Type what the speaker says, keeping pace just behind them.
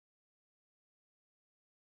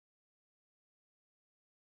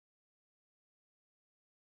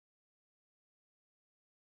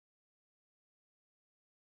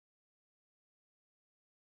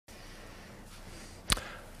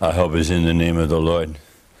I hope it's in the name of the Lord,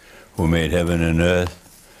 who made heaven and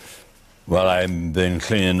earth. Well, I've been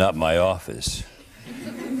cleaning up my office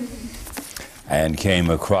and came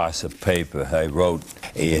across a paper I wrote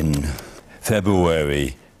in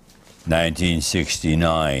February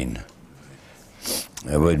 1969.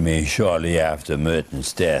 It would be shortly after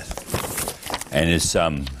Merton's death. And it's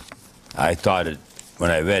I thought it, when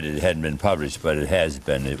I read it, it hadn't been published, but it has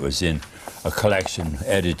been. It was in a collection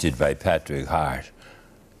edited by Patrick Hart,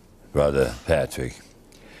 Brother Patrick.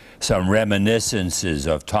 Some reminiscences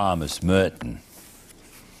of Thomas Merton.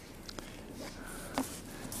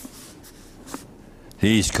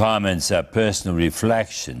 These comments are personal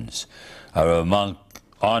reflections on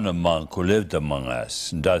a monk who lived among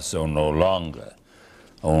us and does so no longer,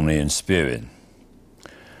 only in spirit.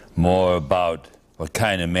 More about what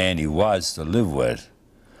kind of man he was to live with,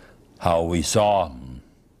 how we saw him,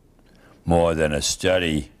 more than a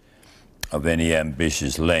study of any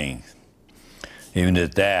ambitious length. Even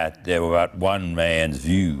at that, they were at one man's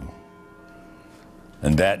view.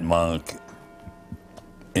 And that monk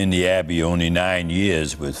in the Abbey only 9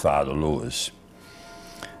 years with Father Lewis.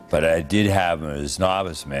 But I did have him as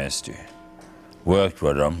novice master, worked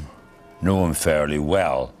with him, knew him fairly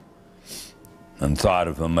well, and thought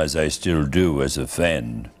of him as I still do as a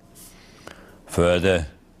friend. Further,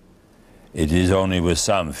 it is only with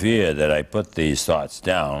some fear that I put these thoughts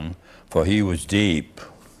down, for he was deep,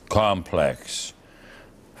 complex,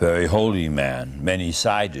 very holy man,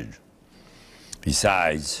 many-sided.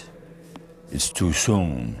 Besides, it's too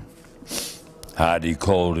soon, hardly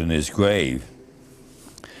cold in his grave.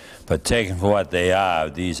 But taken for what they are,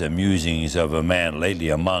 these are musings of a man lately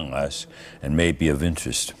among us and may be of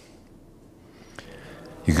interest.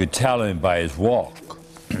 You could tell him by his walk.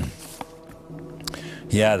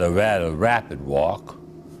 He had a rather rapid walk,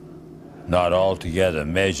 not altogether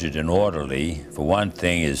measured and orderly. For one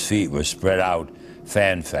thing, his feet were spread out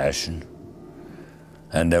fan fashion,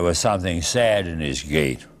 and there was something sad in his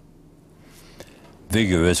gait.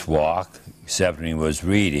 Vigorous walk, except when he was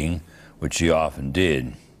reading, which he often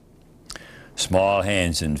did. Small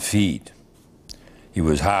hands and feet. He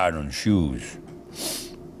was hard on shoes.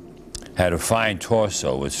 Had a fine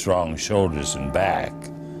torso with strong shoulders and back.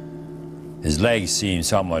 His legs seemed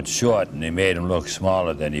somewhat short, and they made him look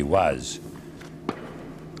smaller than he was.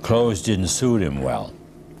 Clothes didn't suit him well.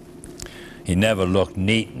 He never looked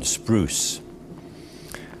neat and spruce.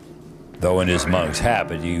 Though in his monk's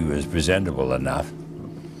habit he was presentable enough.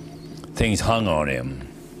 Things hung on him,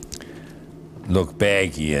 looked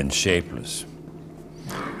baggy and shapeless.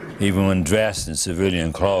 Even when dressed in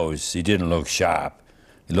civilian clothes, he didn't look sharp.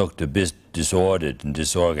 He looked a bit disordered and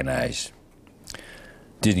disorganized.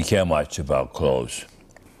 Didn't care much about clothes.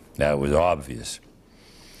 That was obvious.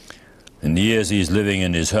 In the years he's living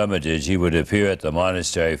in his hermitage, he would appear at the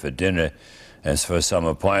monastery for dinner as for some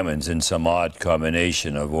appointments in some odd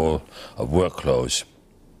combination of work clothes,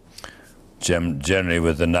 generally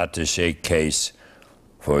with a not-to-shake case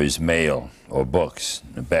for his mail or books,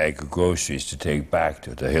 and a bag of groceries to take back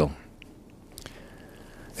to the hill.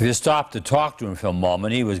 If you stopped to talk to him for a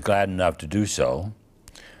moment, he was glad enough to do so.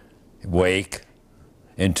 Awake,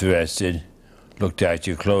 interested, looked at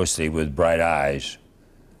you closely with bright eyes.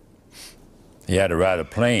 He had a rather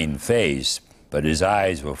plain face, but his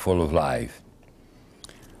eyes were full of life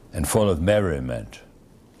and full of merriment.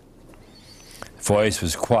 His voice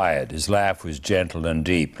was quiet, his laugh was gentle and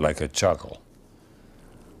deep, like a chuckle.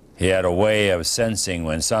 He had a way of sensing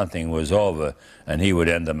when something was over, and he would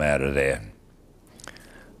end the matter there.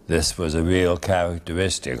 This was a real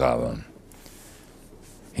characteristic of him.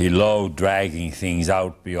 He loathed dragging things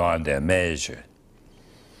out beyond their measure.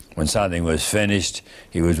 When something was finished,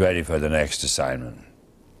 he was ready for the next assignment.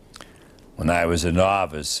 When I was a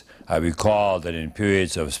novice, I recall that in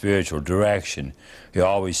periods of spiritual direction, he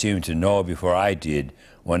always seemed to know before I did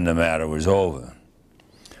when the matter was over.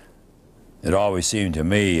 It always seemed to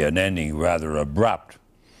me an ending rather abrupt,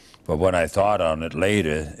 but when I thought on it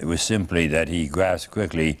later, it was simply that he grasped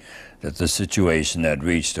quickly that the situation had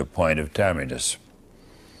reached a point of terminus.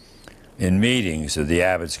 In meetings of the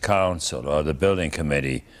Abbot's Council or the building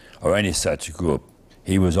committee or any such group,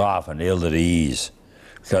 he was often ill at ease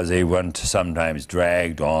because they went sometimes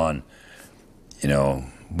dragged on,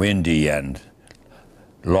 windy and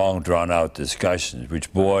long drawn-out discussions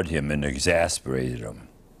which bored him and exasperated him.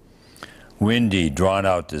 Windy,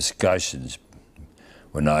 drawn-out discussions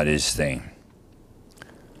were not his thing.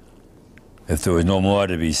 If there was no more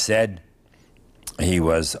to be said, he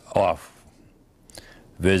was off.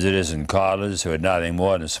 Visitors and callers who had nothing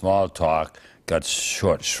more than small talk got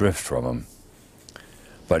short shrift from him.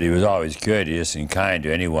 But he was always courteous and kind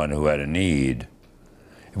to anyone who had a need.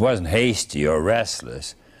 He wasn't hasty or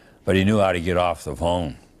restless, but he knew how to get off the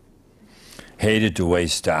phone. Hated to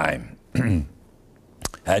waste time.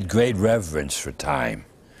 Had great reverence for time,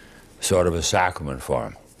 sort of a sacrament for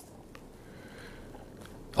him.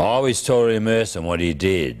 Always totally immersed in what he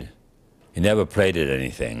did. He never played at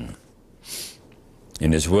anything.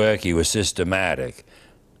 In his work, he was systematic,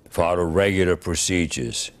 followed regular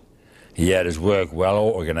procedures. He had his work well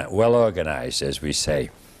organized, as we say.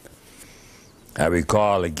 I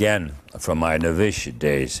recall again from my novitiate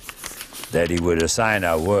days that he would assign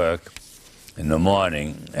our work in the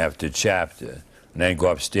morning after chapter, and then go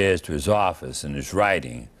upstairs to his office and his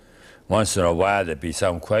writing. Once in a while there'd be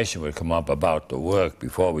some question would come up about the work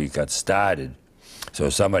before we got started, so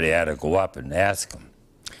somebody had to go up and ask him.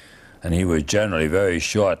 And he was generally very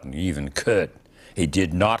short and even curt. He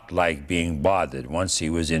did not like being bothered once he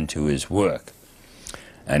was into his work.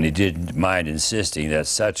 And he didn't mind insisting that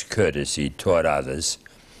such courtesy toward others,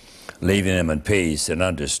 leaving them in peace and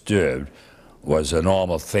undisturbed, was a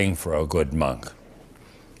normal thing for a good monk.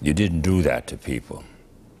 You didn't do that to people.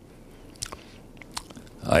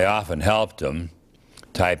 I often helped him,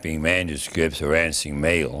 typing manuscripts or answering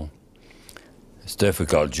mail. It's a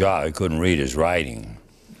difficult job. He couldn't read his writing.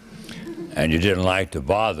 And you didn't like to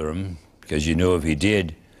bother him, because you knew if he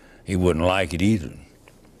did, he wouldn't like it either.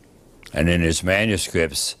 And in his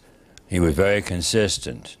manuscripts, he was very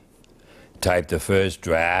consistent. Typed the first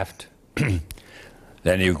draft,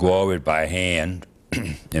 then he'd go over it by hand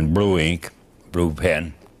in blue ink, blue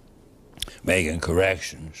pen, making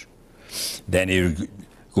corrections. Then he'd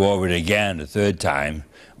go over it again the third time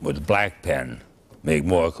with black pen, make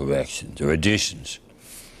more corrections or additions.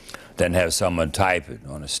 Then have someone type it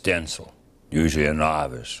on a stencil, usually a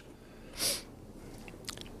novice.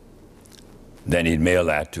 Then he'd mail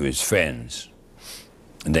that to his friends,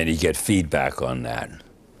 and then he'd get feedback on that.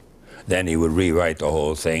 Then he would rewrite the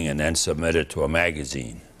whole thing and then submit it to a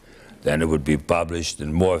magazine. Then it would be published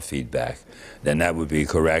and more feedback. Then that would be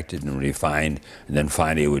corrected and refined, and then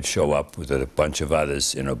finally it would show up with a bunch of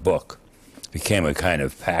others in a book. It became a kind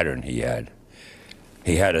of pattern he had.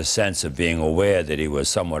 He had a sense of being aware that he was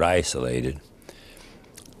somewhat isolated,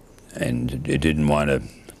 and he didn't want to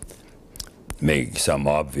make some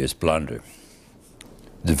obvious blunder.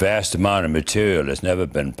 The vast amount of material that's never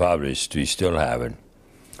been published, we still have it.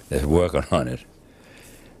 They're working on it.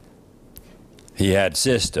 He had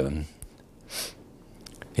system.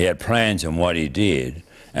 He had plans on what he did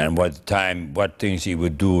and what things he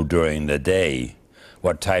would do during the day,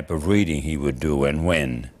 what type of reading he would do and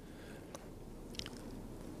when.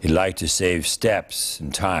 He liked to save steps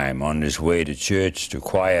and time on his way to church, to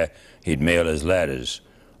choir. He'd mail his letters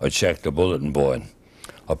or check the bulletin board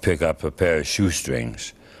or pick up a pair of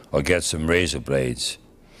shoestrings or get some razor blades.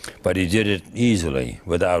 But he did it easily,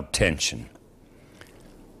 without tension.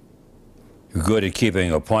 He was good at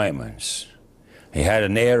keeping appointments. He had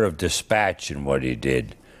an air of dispatch in what he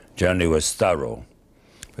did. Generally was thorough,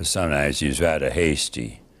 but sometimes he was rather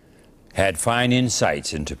hasty. Had fine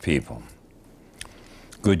insights into people.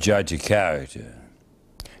 Good judge of character.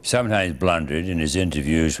 Sometimes blundered in his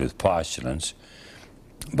interviews with postulants,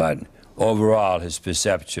 but overall his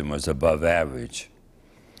perception was above average.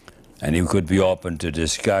 And he could be open to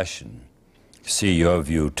discussion, see your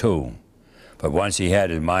view too. But once he had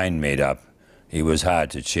his mind made up, he was hard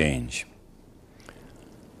to change.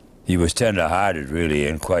 He was tender-hearted, really,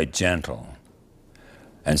 and quite gentle.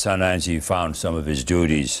 And sometimes he found some of his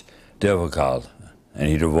duties difficult, and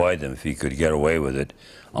he'd avoid them if he could get away with it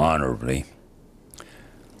honorably.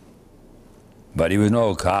 But he was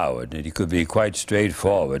no coward, and he could be quite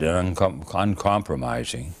straightforward and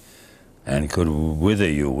uncompromising, and could wither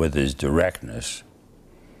you with his directness.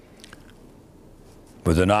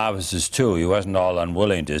 With the novices, too, he wasn't all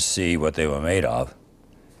unwilling to see what they were made of.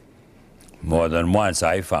 More than once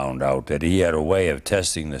I found out that he had a way of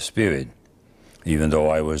testing the spirit. Even though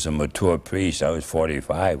I was a mature priest, I was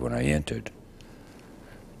 45 when I entered.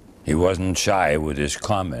 He wasn't shy with his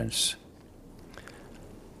comments.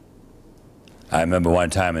 I remember one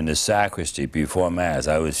time in the sacristy before Mass,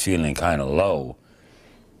 I was feeling kind of low,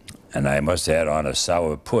 and I must have had on a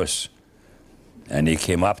sour puss. And he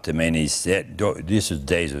came up to me and he said, this is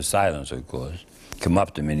days of silence, of course. He came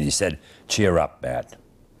up to me and he said, "Cheer up, Matt."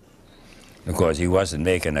 Of course, he wasn't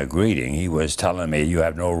making a greeting. He was telling me, you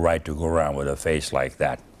have no right to go around with a face like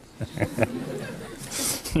that.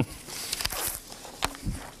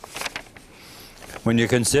 When you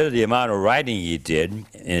consider the amount of writing he did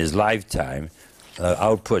in his lifetime,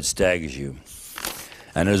 output staggers you.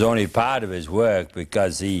 And it was only part of his work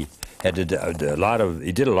because he did a lot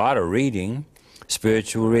of reading,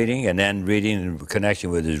 spiritual reading, and then reading in connection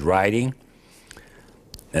with his writing.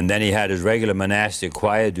 And then he had his regular monastic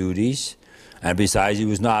choir duties, and besides he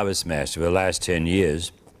was novice master for the last 10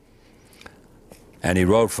 years. And he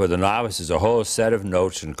wrote for the novices a whole set of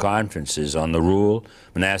notes and conferences on the rule,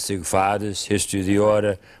 monastic fathers, history of the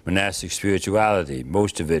order, monastic spirituality,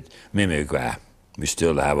 most of it mimeograph. We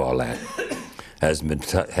still have all that. Hasn't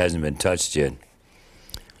been touched yet.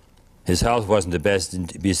 His health wasn't the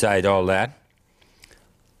best beside all that,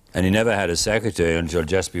 and he never had a secretary until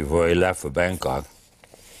just before he left for Bangkok.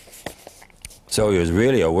 So he was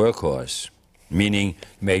really a workhorse, meaning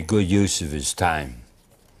he made good use of his time.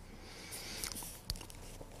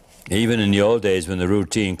 Even in the old days when the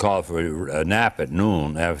routine called for a nap at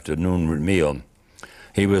noon, after noon meal,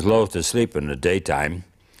 he was loath to sleep in the daytime.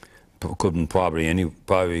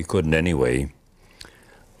 Probably couldn't anyway.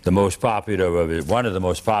 One of the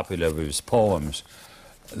most popular of his poems,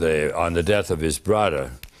 on the death of his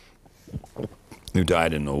brother, who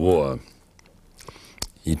died in the war,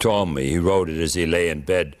 he told me he wrote it as he lay in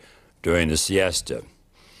bed during the siesta.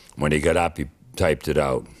 When he got up, he typed it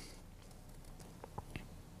out.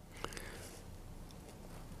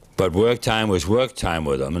 But work time was work time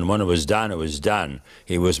with him, and when it was done, it was done.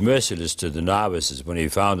 He was merciless to the novices when he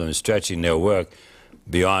found them stretching their work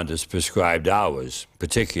beyond his prescribed hours,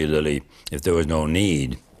 particularly if there was no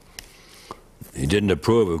need. He didn't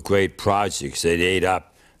approve of great projects that ate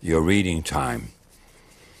up your reading time.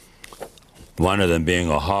 One of them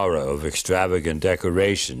being a horror of extravagant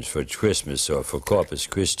decorations for Christmas or for Corpus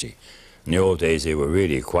Christi. In the old days, they were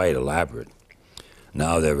really quite elaborate.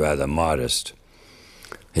 Now they're rather modest.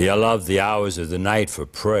 He loved the hours of the night for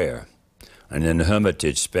prayer, and in the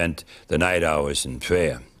hermitage spent the night hours in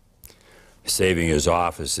prayer, saving his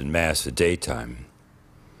office and mass for daytime.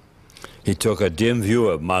 He took a dim view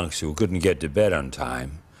of monks who couldn't get to bed on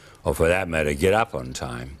time, or for that matter, get up on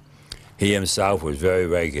time. He himself was very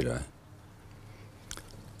regular.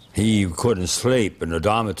 He couldn't sleep in the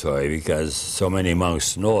dormitory because so many monks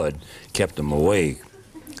snored, kept him awake.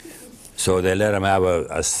 So they let him have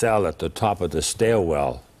a cell at the top of the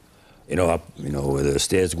stairwell, where the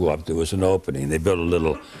stairs go up. There was an opening. They built a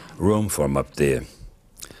little room for him up there,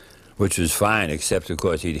 which was fine, except, of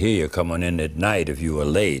course, he'd hear you coming in at night if you were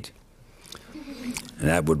late. And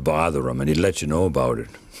that would bother him, and he'd let you know about it.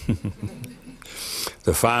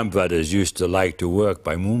 The farm brothers used to like to work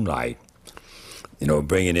by moonlight,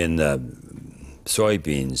 bringing in the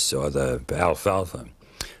soybeans or the alfalfa.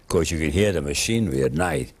 Of course, you could hear the machinery at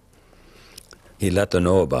night. He let them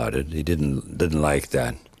know about it. He didn't like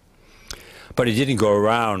that. But he didn't go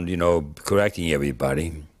around, correcting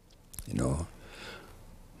everybody,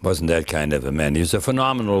 Wasn't that kind of a man. He was a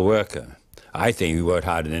phenomenal worker. I think he worked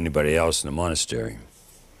harder than anybody else in the monastery,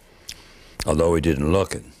 although he didn't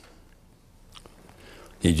look it.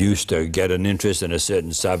 He used to get an interest in a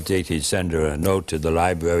certain subject. He'd send her a note to the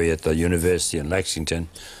library at the university in Lexington,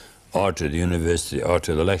 or to the university, or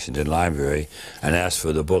to the Lexington Library, and ask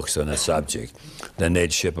for the books on the subject. Then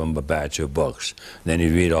they'd ship him a batch of books. Then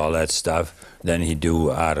he'd read all that stuff. Then he'd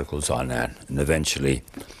do articles on that, and eventually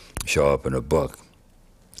show up in a book.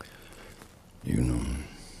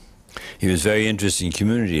 He was very interested in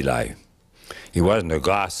community life. He wasn't a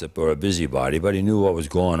gossip or a busybody, but he knew what was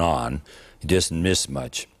going on. He didn't miss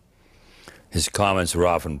much. His comments were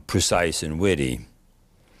often precise and witty.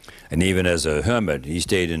 And even as a hermit, he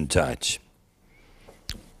stayed in touch.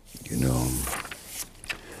 He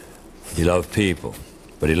loved people,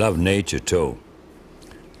 but he loved nature too.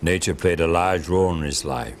 Nature played a large role in his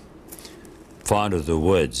life. Fond of the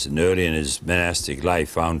woods, and early in his monastic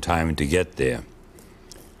life found time to get there.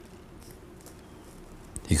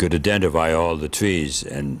 He could identify all the trees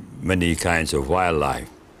and many kinds of wildlife.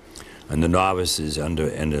 And the novices and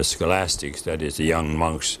the scholastics, that is the young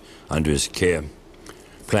monks under his care,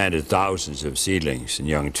 planted thousands of seedlings and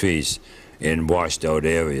young trees in washed out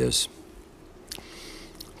areas.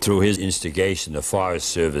 Through his instigation, the Forest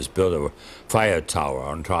Service built a fire tower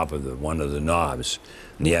on top of one of the knobs,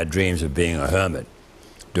 and he had dreams of being a hermit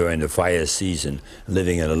during the fire season,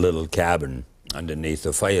 living in a little cabin underneath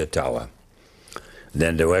the fire tower.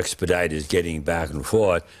 Then to expedite his getting back and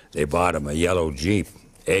forth, they bought him a yellow Jeep,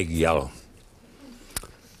 egg yellow.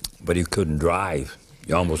 But he couldn't drive.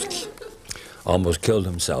 He almost killed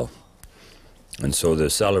himself. And so the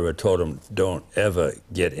cellarer told him, don't ever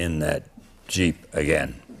get in that Jeep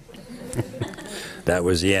again. That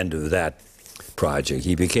was the end of that project.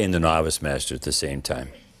 He became the novice master at the same time.